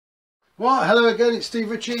Right, hello again, it's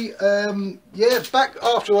Steve Ritchie. Yeah, back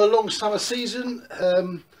after a long summer season.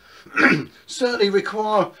 Certainly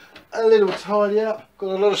require a little tidy up.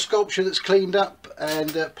 Got a lot of sculpture that's cleaned up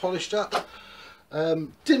and polished up.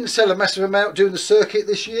 Didn't sell a massive amount doing the circuit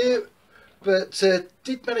this year, but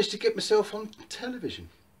did manage to get myself on television.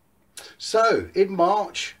 So in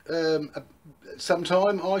March,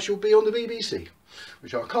 sometime I shall be on the BBC,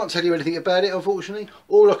 which I can't tell you anything about it, unfortunately.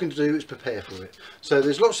 All I can do is prepare for it. So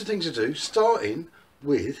there's lots of things to do, starting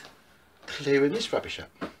with clearing this rubbish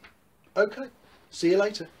up. Okay, see you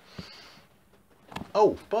later.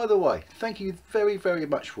 Oh, by the way, thank you very, very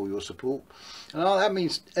much for your support. And that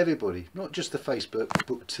means everybody, not just the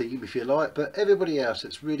Facebook team, if you like, but everybody else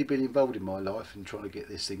that's really been involved in my life and trying to get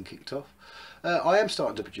this thing kicked off. I am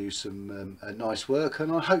starting to produce some nice work,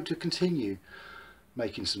 and I hope to continue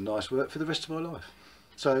making some nice work for the rest of my life.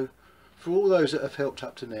 So for all those that have helped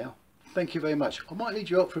up to now, thank you very much. I might need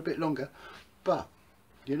you up for a bit longer, but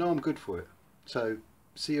you know I'm good for it. So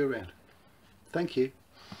see you around. Thank you.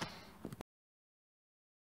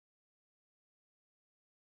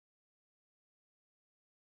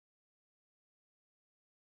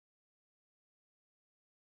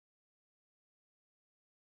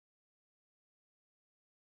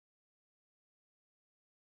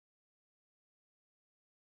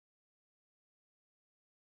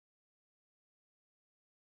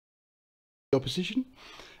 Opposition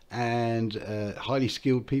and highly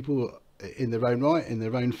skilled people in their own right, in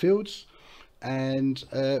their own fields, and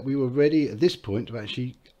we were ready at this point to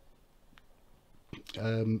actually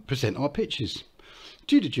present our pitches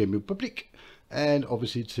to the general public and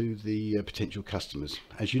obviously to the potential customers.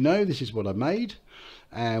 As you know, this is what I made,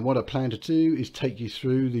 and what I plan to do is take you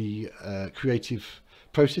through the creative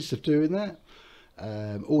process of doing that.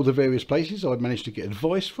 All the various places I managed to get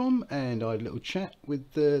advice from, and I had a little chat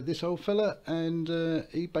with this old fella, and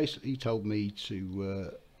he basically told me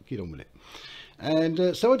to get on with it,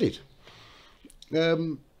 and so I did.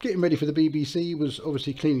 Getting ready for the BBC was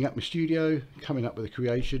obviously cleaning up my studio, coming up with a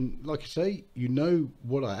creation. Like I say, you know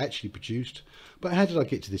what I actually produced, but how did I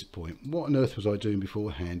get to this point? What on earth was I doing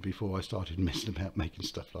beforehand before I started messing about making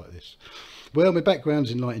stuff like this? Well, my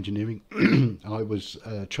background's in light engineering. I was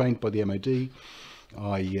trained by the MOD.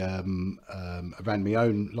 I ran my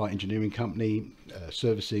own light engineering company,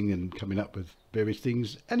 servicing and coming up with various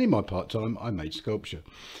things, and in my part-time I made sculpture.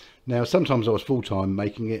 Now sometimes I was full-time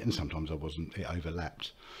making it, and sometimes I wasn't. It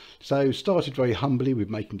overlapped. So started very humbly with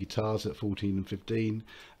making guitars at 14 and 15,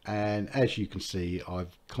 and as you can see,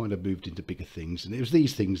 I've kind of moved into bigger things, and it was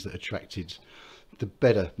these things that attracted the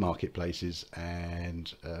better marketplaces,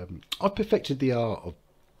 and I've perfected the art of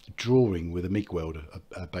drawing with a MIG welder,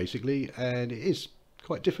 basically, and it is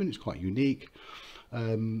quite different. It's quite unique,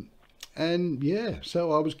 and yeah,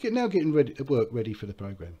 so I was now getting ready to work ready for the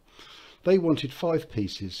program. They wanted 5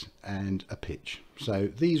 pieces and a pitch, so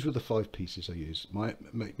these were the 5 pieces I used. My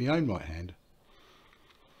own right hand,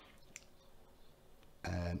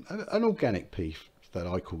 and an organic piece that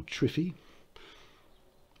I called Triffy,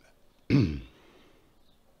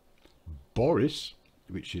 Boris,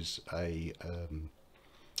 which is a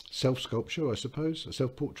self-sculpture, I suppose, a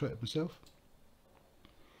self-portrait of myself,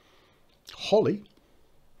 Holly,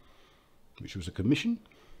 which was a commission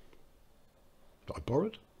that I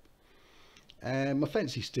borrowed, and my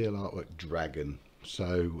fancy steel artwork, Dragon.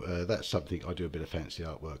 So that's something I do, a bit of fancy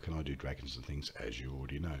artwork, and I do dragons and things, as you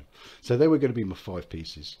already know. So they were going to be my 5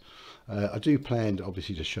 pieces. I do plan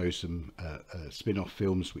obviously to show some spin-off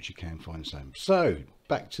films which you can find some. So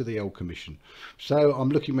back to the old commission. So I'm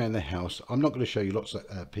looking around the house. I'm not going to show you lots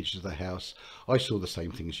of pictures of the house. I saw the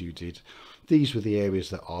same things you did. These were the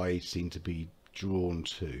areas that I seem to be drawn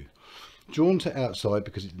to outside,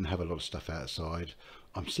 because it didn't have a lot of stuff outside.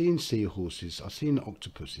 I'm seeing seahorses, I'm seeing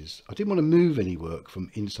octopuses. I didn't want to move any work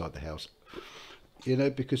from inside the house, you know,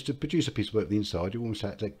 because to produce a piece of work from the inside, you almost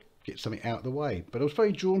had to get something out of the way. But I was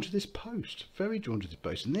very drawn to this post,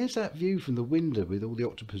 and there's that view from the window with all the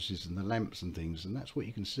octopuses and the lamps and things, and that's what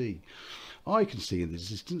you can see. I can see in the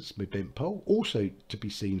distance my bent pole, also to be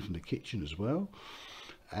seen from the kitchen as well.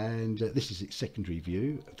 And this is its secondary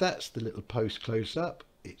view. That's the little post close up.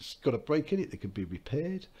 It's got a break in it that could be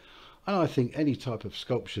repaired. And I think any type of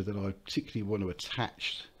sculpture that I particularly want to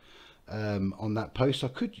attach on that post, I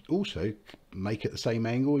could also make at the same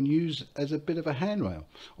angle and use as a bit of a handrail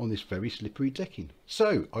on this very slippery decking.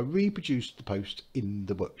 So I reproduced the post in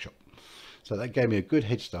the workshop. So that gave me a good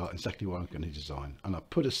head start, exactly what I'm going to design. And I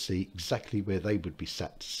put a seat exactly where they would be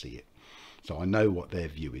sat to see it. So I know what their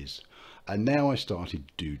view is. And now I started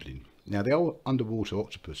doodling. Now the old underwater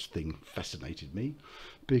octopus thing fascinated me,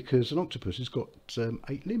 because an octopus has got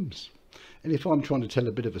 8 limbs. And if I'm trying to tell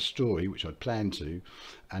a bit of a story, which I'd planned to,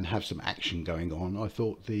 and have some action going on, I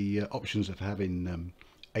thought the options of having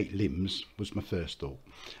 8 limbs was my first thought.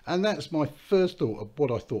 And that's my first thought of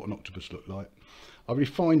what I thought an octopus looked like. I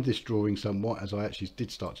refined this drawing somewhat as I actually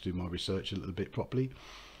did start to do my research a little bit properly.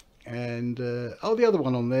 And oh, the other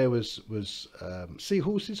one on there was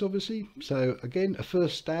seahorses, obviously. So again, a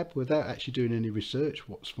first stab without actually doing any research,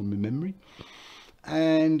 what's from my memory.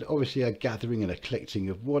 And obviously a gathering and a collecting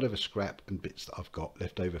of whatever scrap and bits that I've got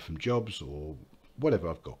left over from jobs or whatever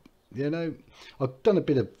I've got. You know, I've done a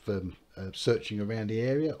bit of searching around the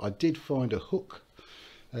area. I did find a hook.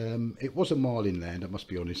 It was a mile inland, I must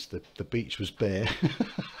be honest. The beach was bare.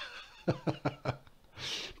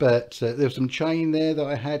 But there was some chain there that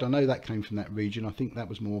I had. I know that came from that region. I think that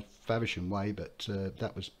was more Faversham way, but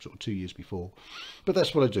that was sort of 2 years before. But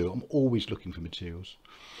that's what I do. I'm always looking for materials.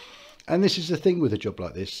 And this is the thing with a job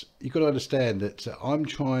like this. You've got to understand that I'm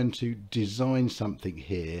trying to design something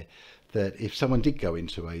here that if someone did go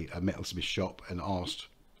into a metalsmith shop and asked,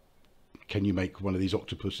 can you make one of these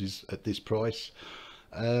octopuses at this price?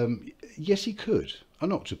 Yes, he could.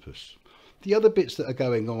 An octopus. The other bits that are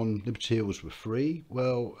going on, the materials were free.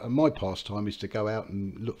 Well, my pastime is to go out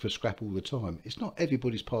and look for scrap all the time. It's not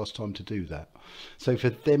everybody's pastime to do that. So for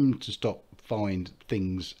them to stop, find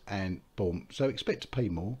things and boom, so expect to pay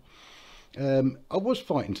more. I was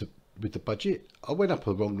fighting with the budget. I went up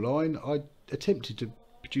a wrong line. I attempted to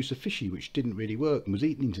produce a fishy which didn't really work and was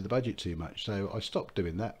eating into the budget too much, so I stopped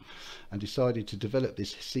doing that and decided to develop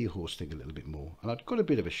this seahorse thing a little bit more. And I'd got a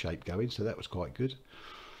bit of a shape going, so that was quite good.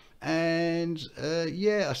 And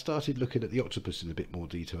yeah, I started looking at the octopus in a bit more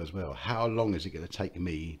detail as well. How long is it going to take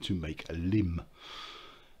me to make a limb?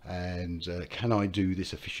 And can I do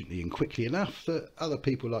this efficiently and quickly enough that other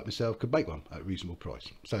people like myself could make one at a reasonable price?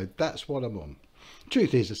 So that's what I'm on.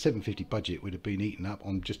 Truth is, a $750 budget would have been eaten up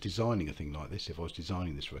on just designing a thing like this if I was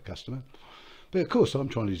designing this for a customer. But of course, I'm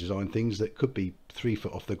trying to design things that could be 3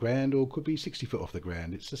 foot off the ground or could be 60 foot off the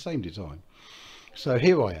ground. It's the same design. So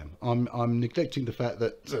here I am. I'm neglecting the fact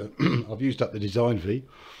that I've used up the design fee,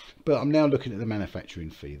 but I'm now looking at the manufacturing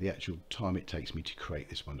fee, the actual time it takes me to create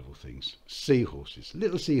this wonderful things. Seahorses,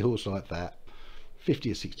 little seahorse like that,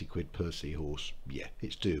 50 or 60 quid per seahorse. Yeah,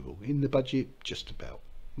 it's doable. In the budget, just about.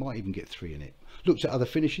 Might even get 3 in it. Looked at other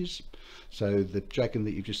finishes. So the dragon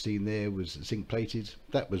that you've just seen there was zinc plated.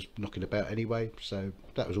 That was knocking about anyway. So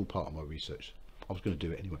that was all part of my research. I was going to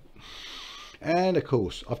do it anyway. And of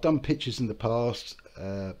course, I've done pictures in the past,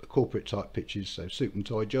 corporate type pictures, so suit and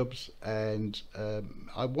tie jobs, and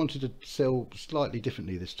I wanted to sell slightly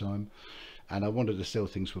differently this time, and I wanted to sell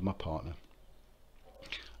things with my partner.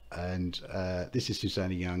 And this is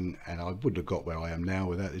Susanna Young, and I wouldn't have got where I am now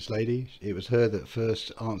without this lady. It was her that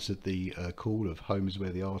first answered the call of home is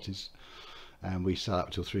where the art is, and we sat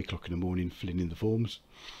up till 3 o'clock in the morning filling in the forms.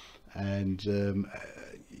 And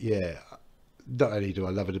yeah, not only do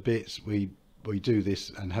I love it a bit, we do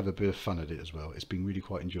this and have a bit of fun at it as well. It's been really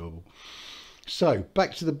quite enjoyable. So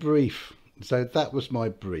back to the brief. So that was my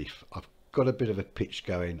brief. I've got a bit of a pitch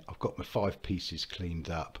going. I've got my 5 pieces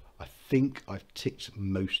cleaned up. I think I've ticked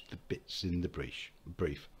most of the bits in the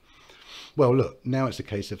brief. Well, look, now it's a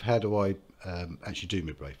case of how do I actually do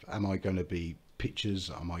my brief? Am I going to be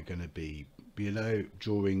pictures? Am I going to be, you know,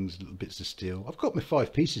 drawings, little bits of steel? I've got my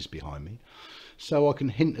 5 pieces behind me, so I can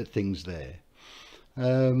hint at things there.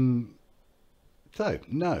 So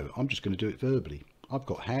no, I'm just going to do it verbally. I've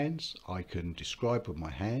got hands, I can describe with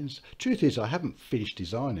my hands. Truth is, I haven't finished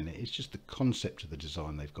designing it, it's just the concept of the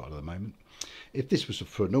design they've got at the moment. If this was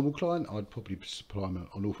for a normal client, I'd probably supply them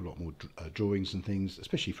an awful lot more drawings and things,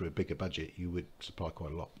 especially for a bigger budget, you would supply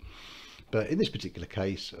quite a lot. But in this particular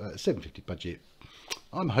case, $750 budget,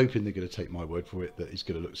 I'm hoping they're going to take my word for it, that it's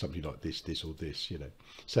going to look something like this, this or this, you know.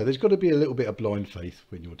 So there's got to be a little bit of blind faith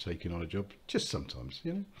when you're taking on a job, just sometimes,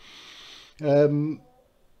 you know.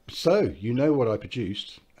 So you know what I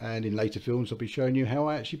produced, and in later films I'll be showing you how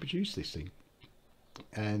I actually produced this thing.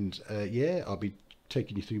 And yeah, I'll be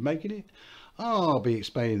taking you through making it. I'll be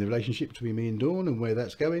explaining the relationship between me and Dawn and where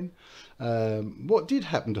that's going. What did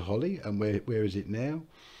happen to Holly and where is it now?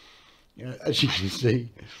 As you can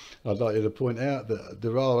see, I'd like to point out that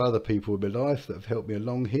there are other people in my life that have helped me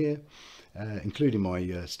along here, including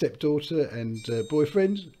my stepdaughter and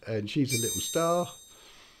boyfriend, and she's a little star.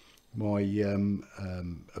 My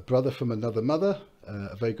a brother from another mother,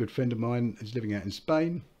 a very good friend of mine, is living out in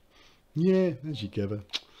Spain. Yeah, as you gather,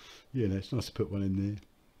 you know, it's nice to put one in there.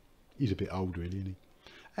 He's a bit old really, isn't he?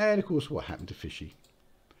 And of course, what happened to Fishy.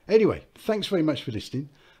 Anyway, thanks very much for listening.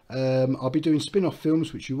 I'll be doing spin-off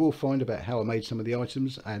films which you will find about how I made some of the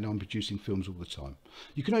items, and I'm producing films all the time.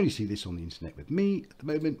 You can only see this on the internet with me at the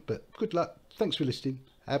moment, but good luck. Thanks for listening.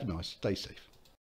 Have a nice, stay safe.